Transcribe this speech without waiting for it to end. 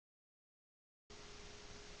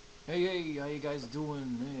Hey, how you guys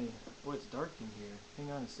doing? Hey. Boy, it's dark in here.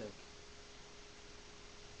 Hang on a sec.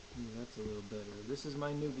 Ooh, that's a little better. This is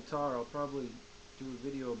my new guitar. I'll probably do a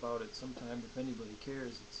video about it sometime if anybody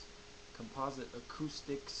cares. It's Composite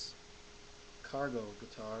Acoustics Cargo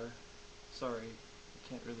guitar. Sorry, I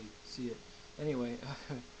can't really see it. Anyway,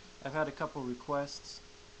 I've had a couple requests,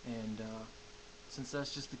 and since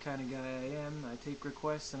that's just the kind of guy I am, I take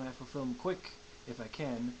requests and I fulfill them quick if I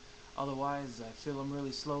can. Otherwise, I fill them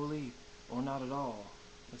really slowly or not at all.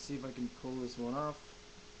 Let's see if I can pull this one off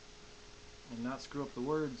and not screw up the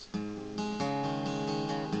words.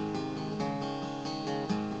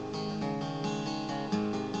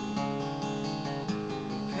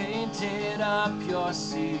 Painted up your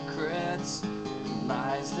secrets, the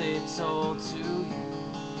lies they told to you,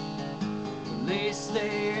 the least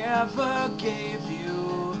they ever gave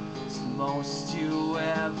you, it's the most you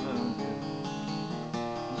ever knew.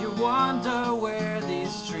 You wonder where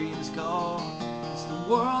these dreams go, has the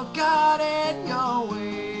world got in your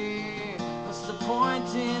way? What's the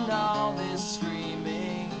point in all this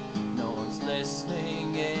screaming? No one's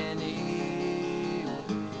listening anyway.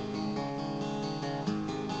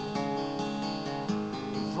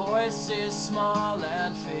 Your voice is small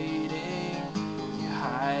and fading, you're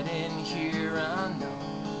hiding here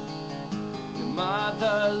unknown. Your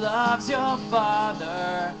mother loves your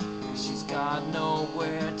father, she's got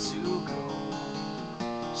nowhere to go.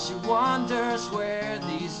 She wonders where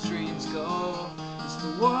these dreams go, has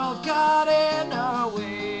the world got in her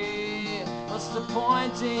way? What's the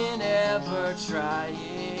point in ever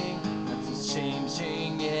trying? Nothing's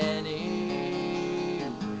changing anyway.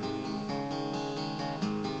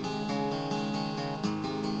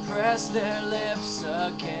 Press their lips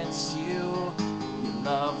against you, you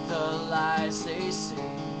love the lies they say.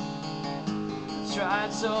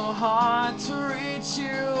 Tried so hard to reach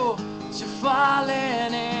you, but you're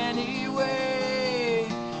falling anyway.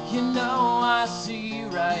 You know I see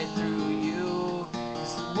right through you,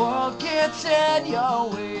 as the world gets in your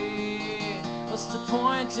way. What's the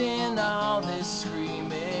point in all this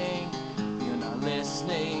screaming? You're not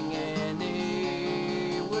listening anyway.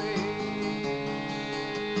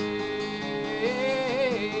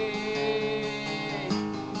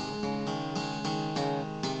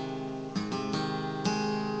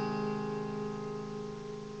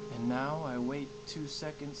 Now I wait 2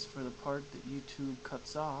 seconds for the part that YouTube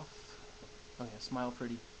cuts off. Oh yeah, smile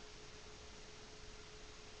pretty.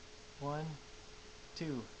 1,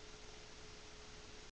 2.